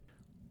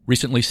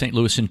Recently, St.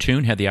 Louis in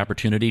Tune had the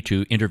opportunity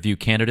to interview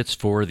candidates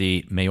for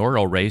the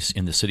mayoral race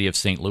in the city of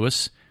St.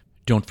 Louis.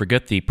 Don't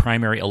forget, the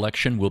primary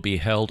election will be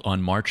held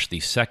on March the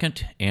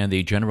 2nd and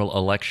the general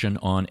election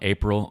on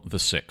April the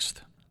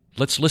 6th.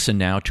 Let's listen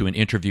now to an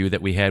interview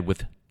that we had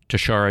with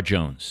Tashara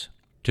Jones.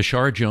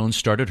 Tashara Jones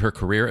started her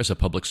career as a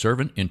public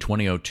servant in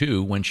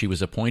 2002 when she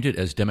was appointed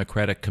as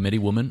Democratic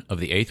Committeewoman of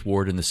the 8th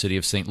Ward in the city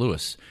of St.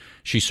 Louis.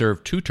 She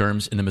served 2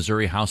 terms in the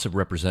Missouri House of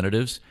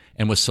Representatives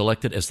and was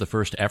selected as the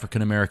first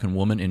African-American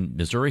woman in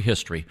Missouri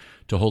history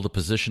to hold the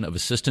position of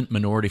Assistant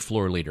Minority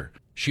Floor Leader.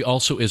 She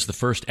also is the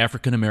first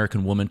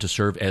African-American woman to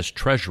serve as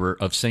Treasurer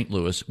of St.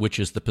 Louis, which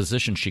is the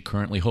position she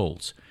currently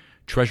holds.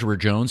 Treasurer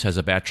Jones has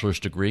a bachelor's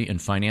degree in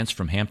finance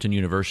from Hampton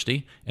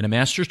University and a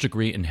master's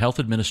degree in health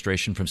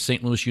administration from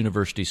St. Louis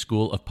University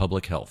School of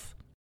Public Health.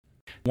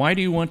 Why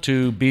do you want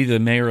to be the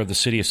mayor of the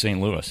city of St.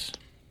 Louis?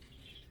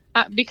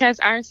 Because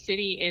our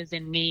city is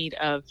in need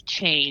of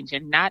change,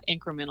 and not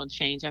incremental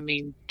change. I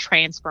mean,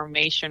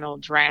 transformational,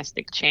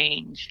 drastic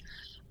change.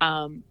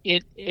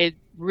 It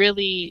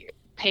really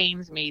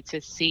pains me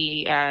to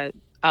see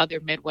other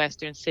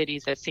Midwestern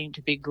cities that seem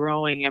to be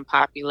growing in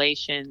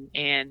population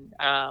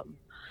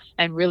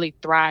and really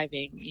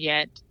thriving,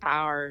 yet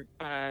our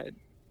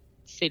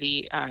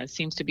city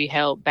seems to be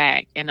held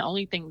back. And the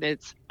only thing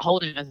that's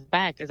holding us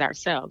back is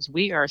ourselves.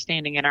 We are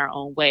standing in our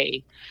own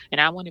way. And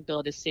I want to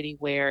build a city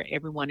where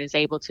everyone is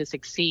able to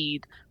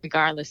succeed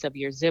regardless of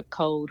your zip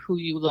code, who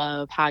you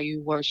love, how you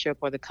worship,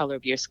 or the color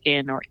of your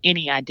skin, or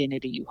any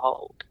identity you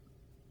hold.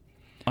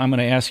 I'm going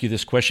to ask you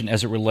this question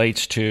as it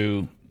relates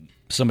to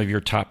some of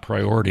your top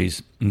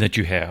priorities that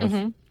you have.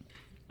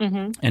 Mm-hmm.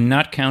 Mm-hmm. And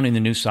not counting the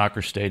new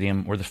soccer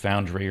stadium or the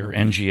Foundry or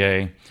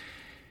NGA,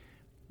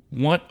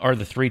 what are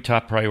the 3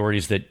 top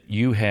priorities that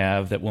you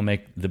have that will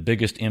make the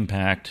biggest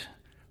impact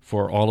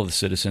for all of the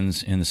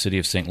citizens in the city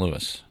of St.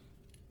 Louis?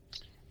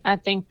 I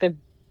think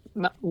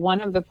one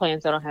of the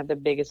plans that will have the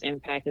biggest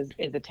impact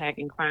is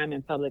attacking crime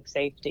and public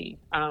safety,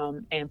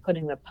 and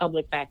putting the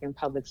public back in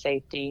public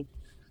safety,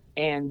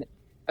 and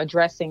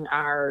addressing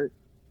our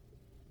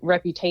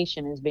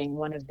reputation as being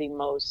one of the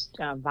most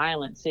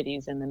violent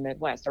cities in the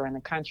Midwest or in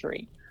the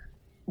country.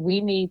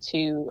 We need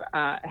to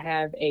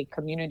have a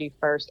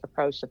community-first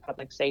approach to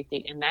public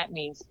safety, and that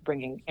means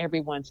bringing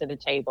everyone to the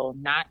table,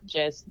 not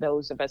just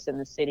those of us in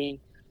the city.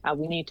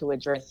 We need to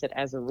address it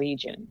as a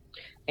region.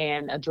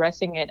 And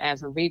addressing it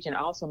as a region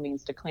also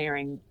means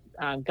declaring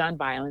gun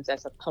violence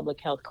as a public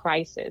health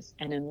crisis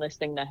and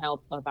enlisting the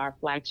help of our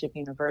flagship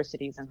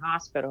universities and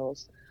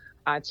hospitals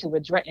to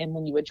address. And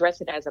when you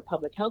address it as a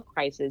public health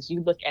crisis,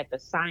 you look at the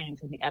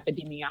science and the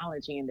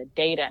epidemiology and the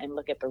data and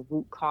look at the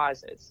root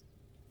causes.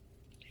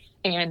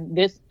 And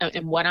this,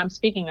 and what I'm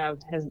speaking of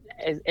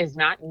is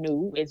not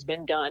new. It's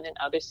been done in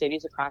other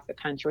cities across the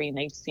country, and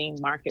they've seen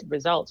market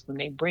results when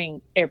they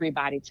bring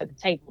everybody to the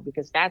table,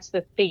 because that's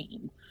the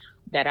theme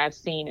that I've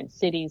seen in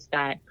cities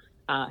that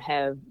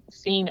have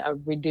seen a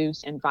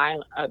reduction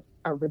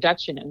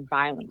in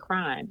violent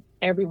crime.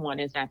 Everyone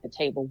is at the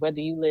table,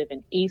 whether you live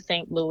in East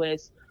St.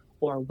 Louis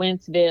or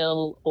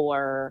Wentzville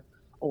or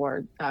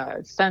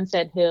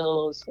Sunset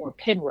Hills or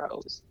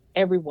Penrose.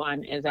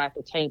 Everyone is at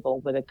the table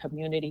with a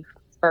community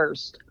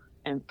first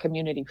and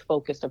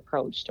community-focused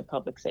approach to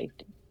public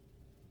safety.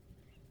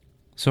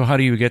 So how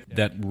do you get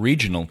that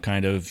regional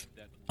kind of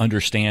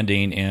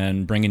understanding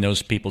and bringing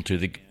those people to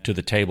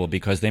the table?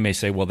 Because they may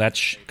say, well,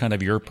 that's kind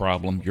of your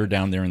problem. You're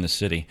down there in the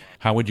city.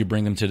 How would you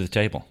bring them to the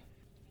table?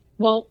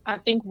 Well, I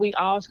think we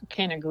all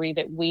can agree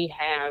that we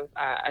have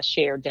a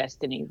shared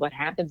destiny. What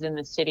happens in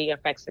the city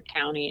affects the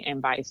county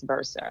and vice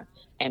versa.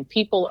 And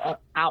people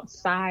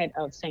outside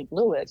of St.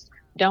 Louis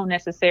don't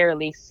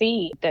necessarily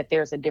see that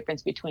there's a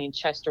difference between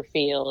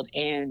Chesterfield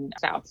and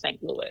South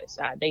St. Louis.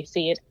 They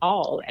see it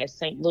all as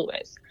St.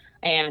 Louis.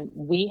 And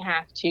we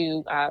have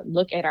to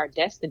look at our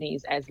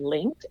destinies as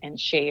linked and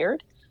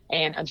shared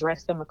and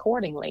address them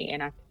accordingly.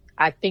 And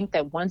I think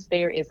that once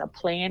there is a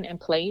plan in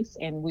place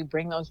and we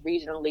bring those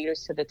regional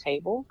leaders to the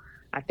table,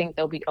 I think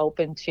they'll be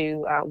open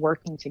to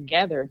working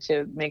together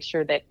to make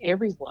sure that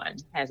everyone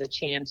has a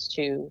chance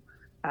to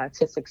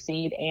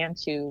succeed and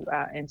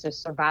to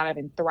survive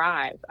and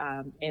thrive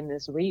in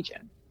this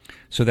region.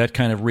 So that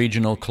kind of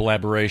regional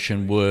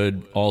collaboration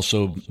would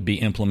also be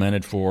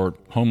implemented for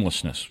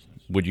homelessness,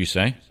 would you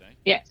say?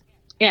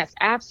 Yes,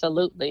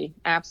 absolutely.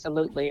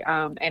 Absolutely.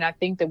 And I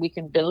think that we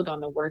can build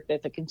on the work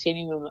that the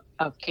Continuum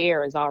of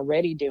Care is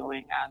already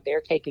doing. They're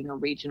taking a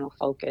regional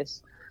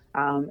focus.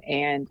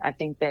 And I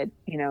think that,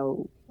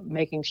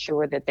 making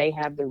sure that they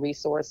have the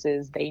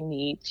resources they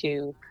need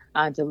to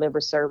deliver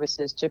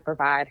services, to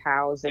provide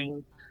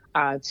housing,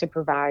 to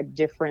provide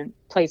different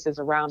places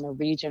around the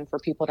region for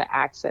people to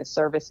access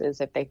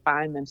services if they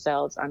find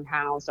themselves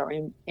unhoused or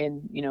in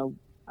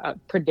a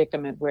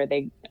predicament where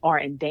they are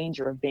in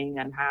danger of being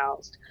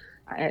unhoused.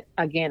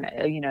 Again,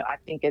 I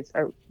think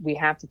we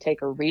have to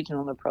take a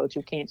regional approach.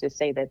 You can't just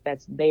say that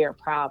that's their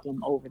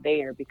problem over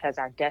there, because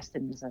our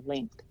destinies are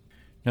linked.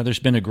 Now, there's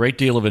been a great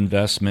deal of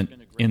investment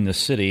in the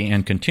city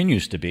and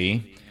continues to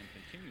be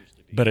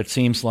But it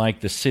seems like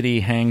the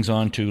city hangs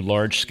on to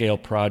large-scale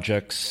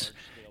projects,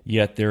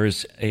 yet there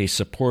is a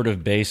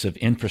supportive base of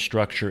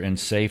infrastructure and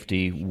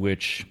safety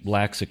which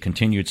lacks a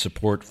continued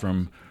support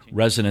from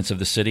residents of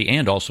the city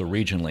and also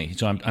regionally.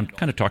 So I'm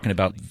kind of talking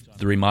about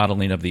the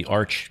remodeling of the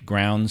Arch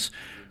grounds,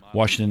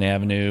 Washington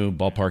Avenue,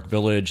 Ballpark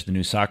Village, the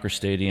new soccer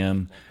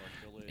stadium,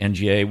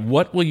 NGA.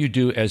 What will you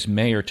do as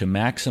mayor to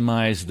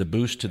maximize the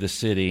boost to the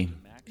city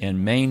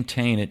and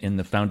maintain it in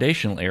the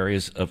foundational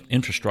areas of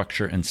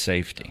infrastructure and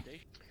safety?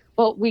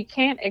 Well, we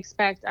can't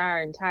expect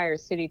our entire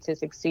city to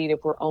succeed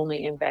if we're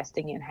only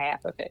investing in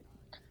half of it.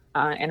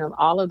 And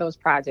all of those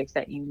projects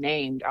that you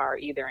named are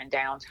either in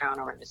downtown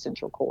or in the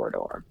central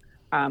corridor.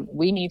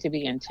 We need to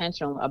be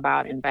intentional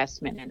about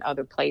investment in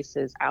other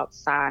places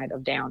outside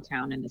of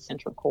downtown and the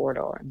central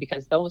corridor,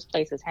 because those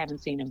places haven't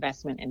seen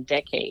investment in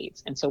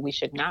decades. And so we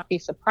should not be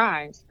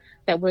surprised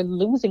that we're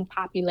losing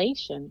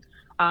population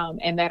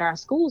and that our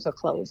schools are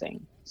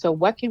closing. So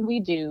what can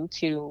we do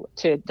to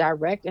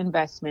direct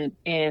investment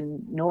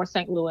in North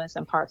St. Louis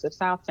and parts of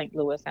South St.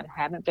 Louis that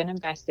haven't been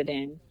invested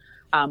in?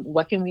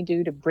 What can we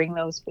do to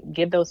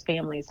give those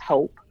families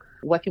hope?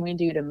 What can we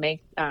do to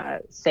make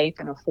safe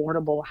and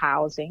affordable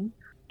housing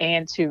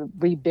and to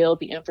rebuild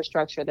the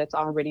infrastructure that's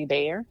already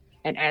there?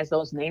 And as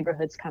those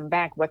neighborhoods come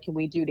back, what can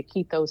we do to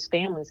keep those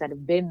families that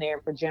have been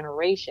there for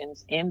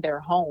generations in their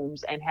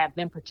homes and have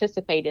them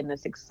participate in the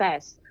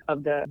success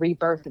of the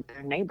rebirth of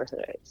their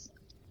neighborhoods?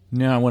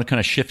 Now, I want to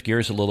kind of shift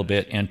gears a little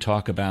bit and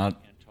talk about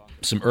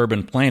some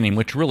urban planning,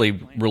 which really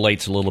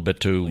relates a little bit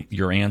to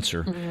your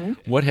answer. Mm-hmm.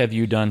 What have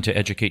you done to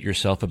educate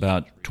yourself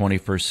about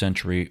 21st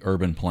century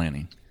urban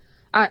planning?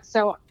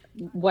 So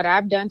what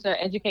I've done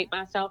to educate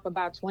myself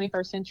about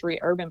 21st century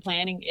urban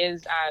planning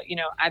is,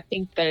 I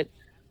think that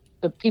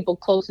the people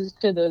closest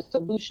to the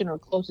solution or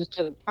closest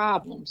to the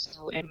problem.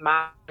 So in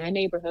my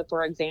neighborhood,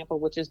 for example,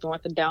 which is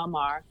north of Del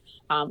Mar,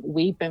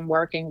 we've been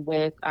working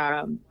with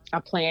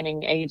a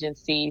planning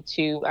agency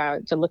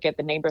to look at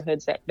the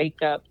neighborhoods that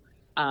make up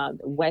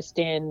West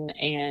End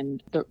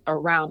and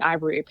around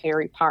Ivory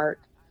Perry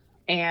Park,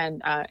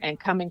 and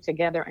coming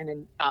together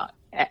and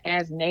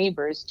as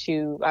neighbors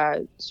to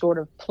sort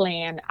of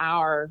plan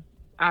our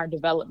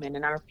development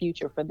and our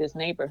future for this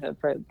neighborhood,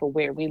 for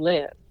where we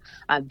live.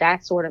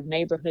 That sort of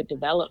neighborhood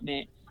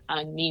development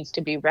needs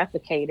to be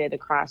replicated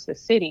across the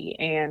city,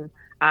 and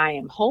I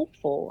am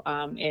hopeful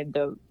in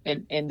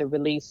the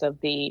release of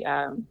the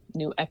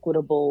new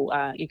equitable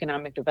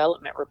economic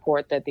development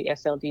report that the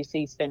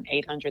SLDC spent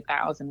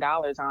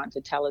 $800,000 on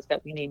to tell us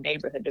that we need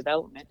neighborhood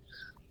development.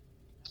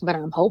 But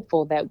I'm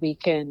hopeful that we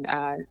can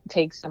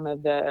take some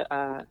of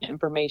the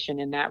information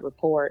in that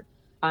report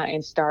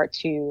and start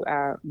to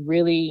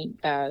really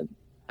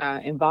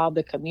involve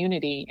the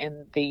community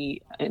in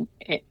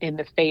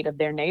the fate of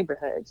their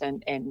neighborhoods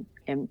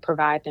and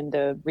provide them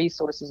the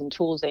resources and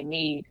tools they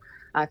need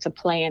to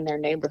plan their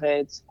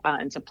neighborhoods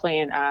and to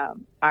plan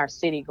our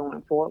city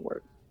going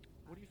forward.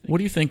 What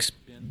do you think's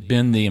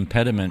been the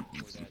impediment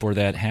for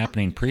that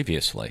happening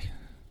previously?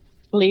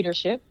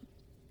 Leadership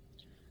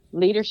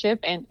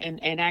and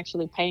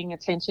actually paying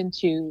attention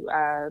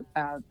to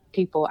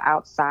people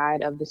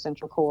outside of the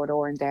central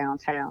corridor and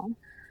downtown.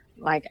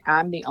 Like,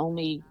 I'm the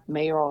only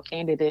mayoral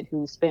candidate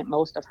who spent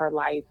most of her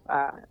life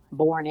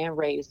born and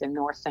raised in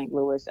North St.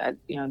 Louis. I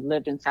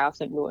lived in South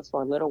St. Louis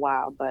for a little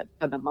while, but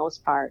for the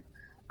most part,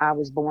 I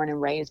was born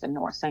and raised in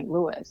North St.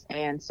 Louis.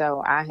 And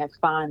so I have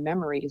fond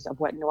memories of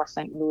what North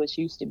St. Louis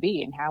used to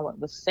be and how it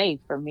was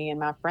safe for me and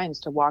my friends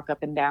to walk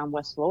up and down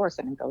West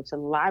Florissant and go to the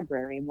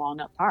library in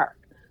Walnut Park,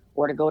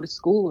 or to go to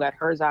school at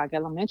Herzog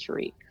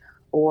Elementary,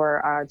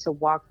 or to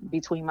walk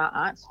between my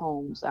aunt's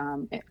homes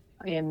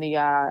in the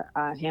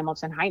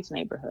Hamilton Heights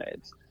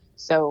neighborhoods.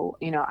 So,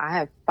 I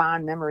have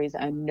fond memories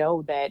and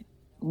know that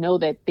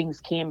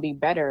things can be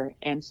better.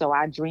 And so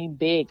I dream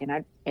big,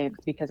 and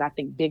because I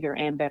think bigger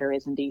and better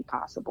is indeed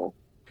possible.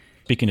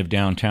 Speaking of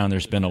downtown,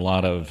 there's been a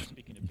lot of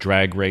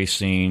drag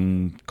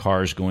racing,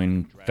 cars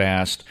going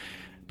fast,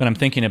 but I'm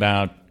thinking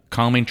about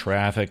calming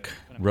traffic,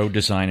 road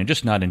design, and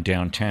just not in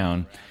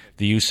downtown,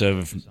 the use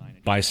of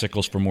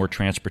bicycles for more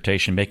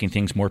transportation, making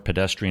things more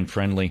pedestrian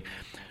friendly.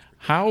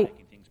 How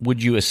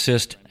would you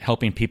assist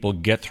helping people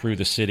get through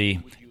the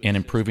city and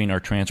improving our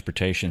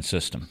transportation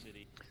system?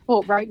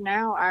 Well, right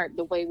now,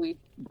 the way we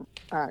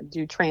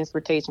do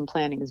transportation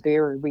planning is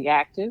very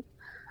reactive.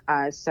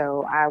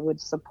 So I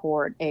would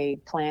support a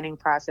planning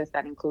process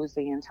that includes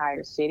the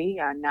entire city,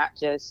 not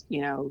just,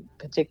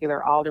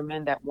 particular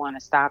aldermen that want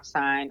a stop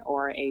sign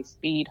or a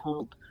speed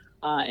hump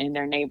in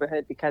their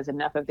neighborhood because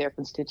enough of their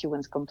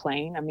constituents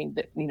complain. I mean,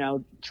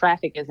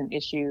 traffic is an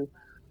issue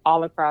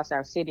all across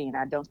our city, and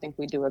I don't think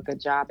we do a good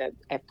job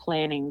at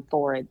planning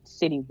for it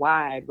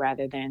citywide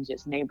rather than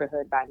just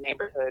neighborhood by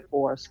neighborhood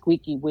or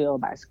squeaky wheel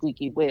by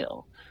squeaky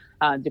wheel.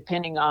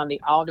 Depending on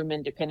the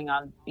alderman, depending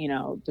on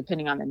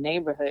the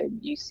neighborhood,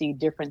 you see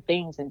different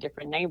things in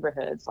different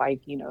neighborhoods.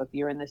 Like, if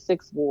you're in the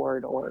 6th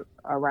Ward or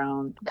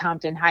around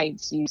Compton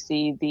Heights, you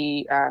see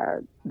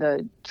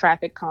the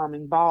traffic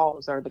calming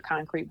balls or the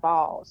concrete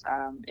balls.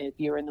 If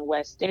you're in the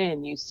West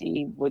End, you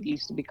see what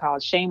used to be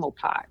called shamo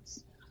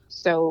pots.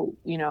 So,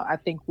 I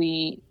think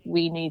we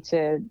need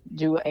to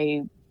do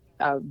a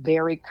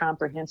very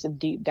comprehensive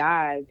deep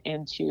dive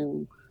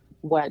into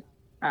what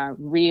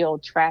real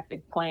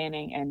traffic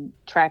planning and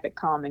traffic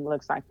calming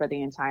looks like for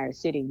the entire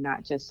city,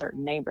 not just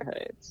certain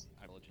neighborhoods.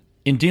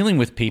 In dealing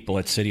with people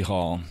at City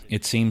Hall,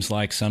 it seems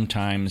like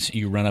sometimes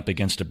you run up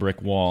against a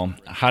brick wall.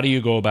 How do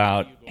you go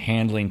about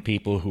handling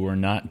people who are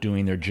not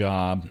doing their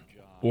job,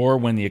 or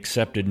when the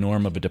accepted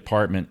norm of a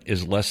department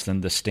is less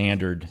than the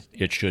standard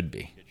it should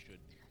be?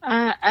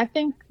 I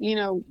think,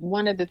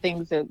 one of the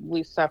things that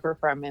we suffer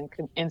from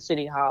in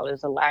City Hall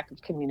is a lack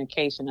of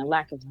communication, a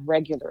lack of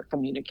regular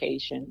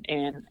communication,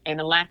 and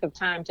a lack of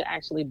time to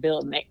actually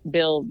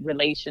build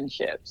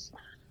relationships.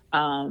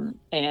 And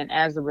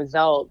as a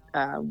result,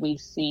 we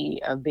see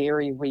a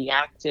very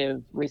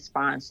reactive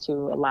response to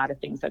a lot of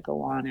things that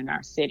go on in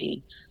our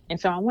city. And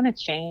so I want to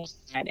change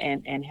that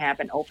and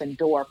have an open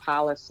door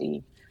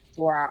policy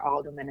for our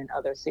aldermen and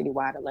other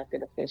citywide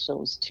elected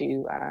officials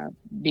to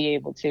be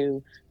able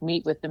to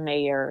meet with the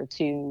mayor,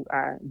 to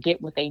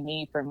get what they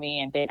need from me,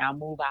 and then I'll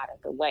move out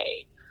of the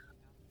way.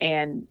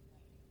 And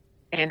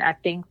I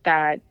think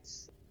that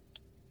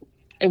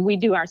we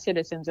do our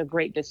citizens a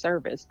great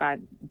disservice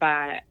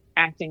by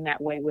acting that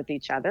way with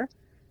each other,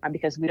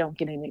 because we don't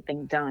get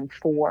anything done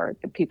for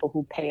the people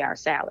who pay our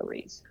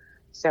salaries.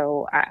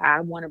 So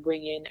I want to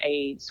bring in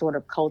a sort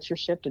of culture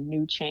shift, a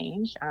new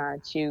change,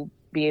 to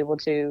be able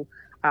to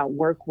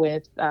work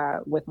with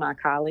my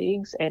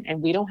colleagues,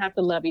 and we don't have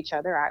to love each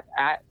other.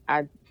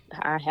 I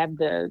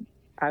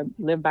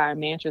live by a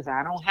mantra: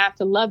 I don't have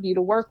to love you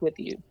to work with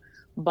you,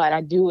 but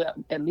I do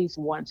at least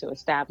want to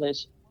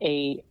establish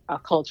a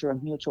culture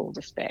of mutual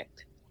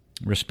respect.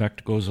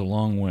 Respect goes a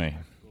long way.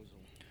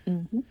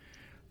 Mm-hmm.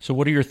 So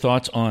what are your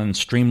thoughts on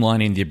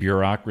streamlining the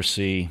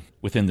bureaucracy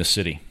within the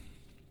city?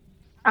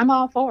 I'm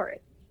all for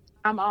it.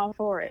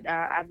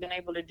 I've been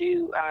able to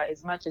do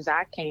as much as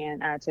I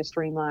can to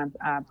streamline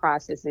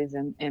processes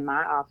in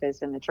my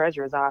office, in the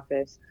treasurer's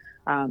office.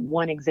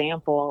 One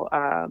example,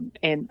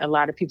 and a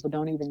lot of people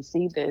don't even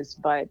see this,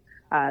 but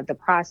the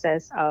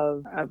process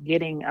of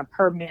getting a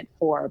permit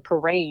for a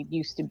parade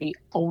used to be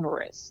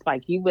onerous.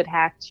 Like, you would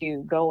have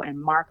to go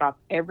and mark off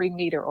every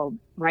meter or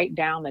write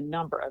down the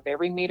number of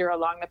every meter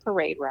along the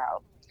parade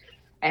route,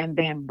 and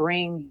then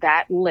bring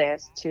that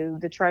list to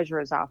the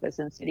treasurer's office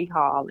in City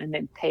Hall, and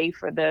then pay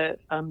for the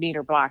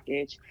meter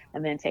blockage,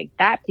 and then take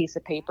that piece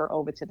of paper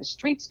over to the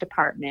streets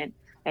department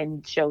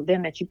and show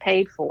them that you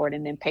paid for it,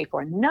 and then pay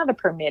for another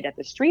permit at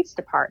the streets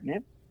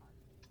department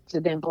to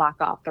then block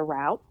off the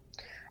route,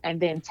 and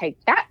then take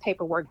that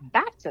paperwork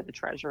back to the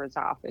treasurer's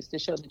office to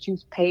show that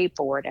you've paid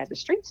for it at the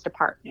streets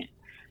department.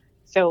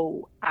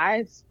 So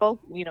I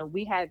spoke,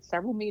 we had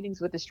several meetings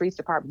with the streets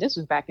department. This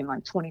was back in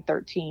like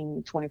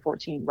 2013,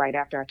 2014, right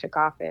after I took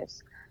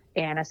office.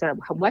 And I said,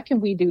 what can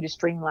we do to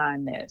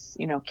streamline this?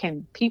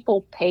 Can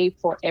people pay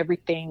for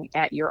everything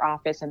at your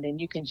office, and then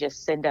you can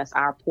just send us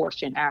our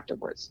portion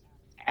afterwards?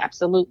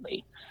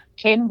 Absolutely.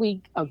 Can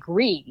we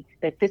agree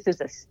that this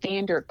is a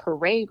standard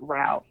parade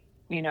route,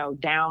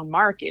 down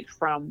Market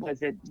from,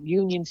 was it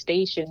Union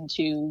Station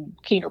to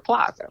Keener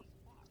Plaza?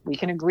 We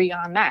can agree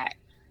on that.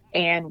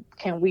 And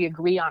can we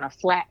agree on a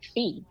flat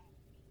fee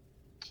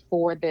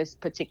for this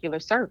particular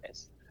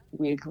service?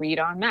 We agreed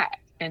on that.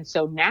 And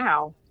so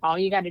now all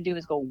you got to do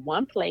is go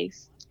one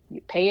place, you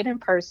pay it in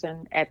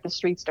person at the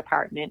streets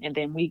department, and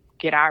then we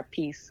get our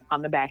piece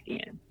on the back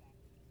end.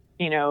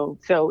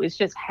 So it's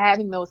just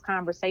having those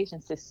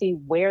conversations to see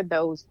where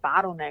those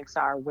bottlenecks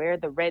are, where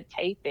the red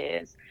tape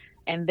is,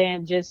 and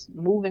then just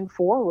moving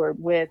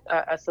forward with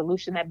a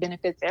solution that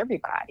benefits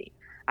everybody.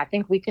 I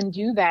think we can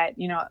do that,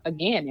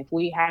 again, if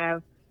we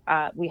have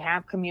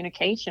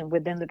communication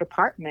within the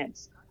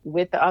departments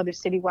with the other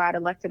citywide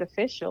elected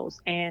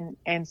officials, and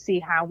see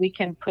how we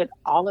can put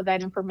all of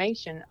that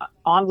information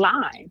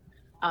online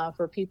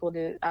for people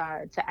to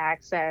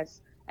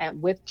access,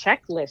 and with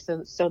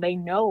checklists, so they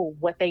know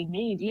what they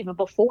need even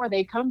before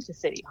they come to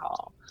City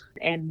Hall.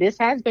 And this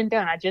has been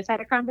done. I just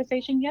had a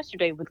conversation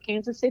yesterday with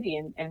Kansas City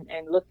and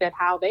looked at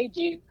how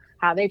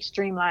they've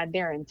streamlined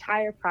their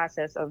entire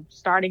process of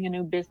starting a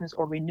new business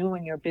or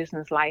renewing your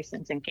business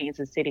license in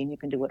Kansas City, and you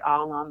can do it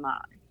all online.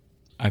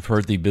 I've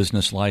heard the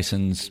business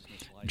license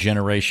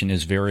generation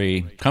is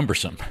very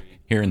cumbersome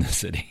here in the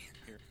city.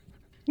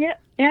 Yeah,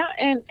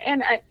 and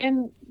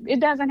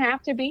it doesn't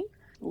have to be.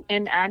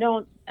 And I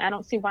don't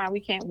see why we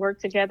can't work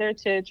together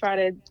to try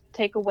to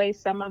take away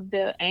some of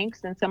the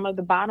angst and some of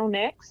the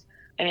bottlenecks,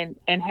 and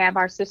have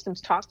our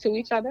systems talk to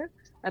each other.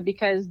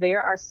 Because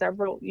there are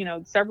several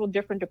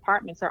different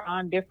departments are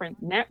on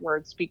different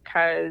networks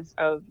because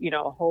of,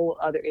 a whole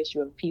other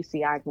issue of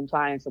PCI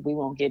compliance that we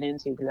won't get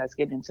into, because that's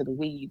getting into the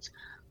weeds.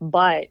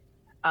 But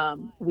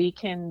we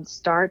can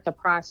start the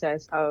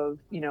process of,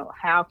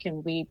 how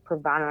can we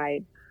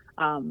provide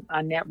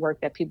a network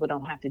that people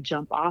don't have to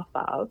jump off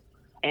of,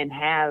 and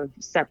have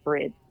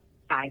separate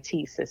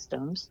IT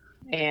systems,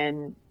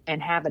 and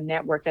have a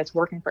network that's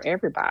working for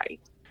everybody.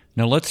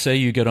 Now, let's say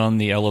you get on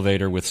the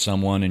elevator with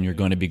someone and you're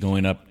going to be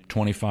going up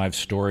 25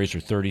 stories or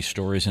 30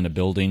 stories in a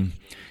building,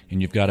 and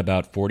you've got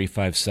about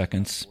 45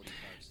 seconds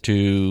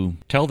to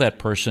tell that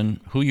person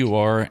who you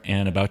are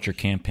and about your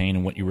campaign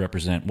and what you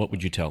represent. What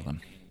would you tell them?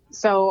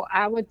 So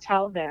I would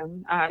tell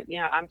them,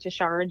 I'm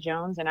Tashara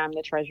Jones, and I'm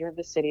the treasurer of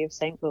the city of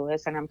St.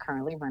 Louis, and I'm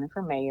currently running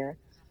for mayor.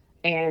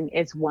 And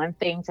it's one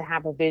thing to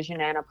have a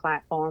vision and a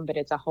platform, but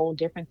it's a whole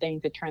different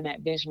thing to turn that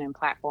vision and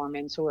platform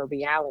into a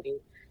reality.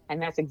 And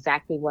that's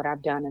exactly what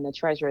I've done in the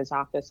treasurer's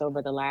office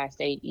over the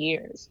last 8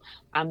 years.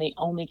 I'm the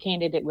only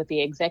candidate with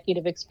the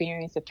executive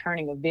experience of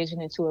turning a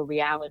vision into a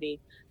reality,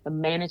 the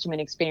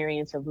management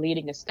experience of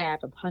leading a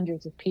staff of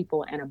hundreds of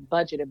people and a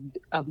budget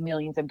of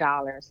millions of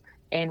dollars,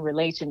 and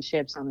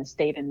relationships on the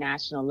state and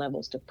national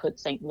levels to put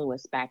St.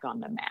 Louis back on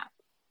the map.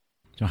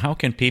 So how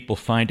can people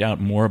find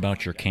out more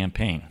about your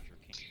campaign?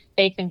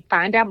 They can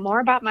find out more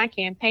about my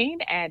campaign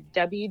at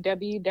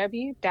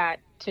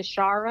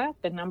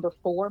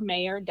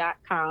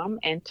www.tashara4mayor.com,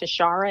 and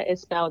Tashara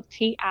is spelled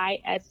Tishaura.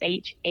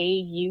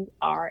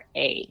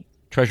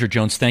 Treasurer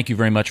Jones, thank you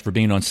very much for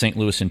being on St.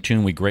 Louis in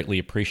Tune. We greatly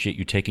appreciate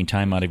you taking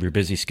time out of your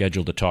busy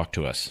schedule to talk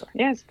to us.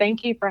 Yes,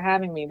 thank you for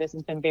having me. This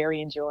has been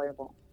very enjoyable.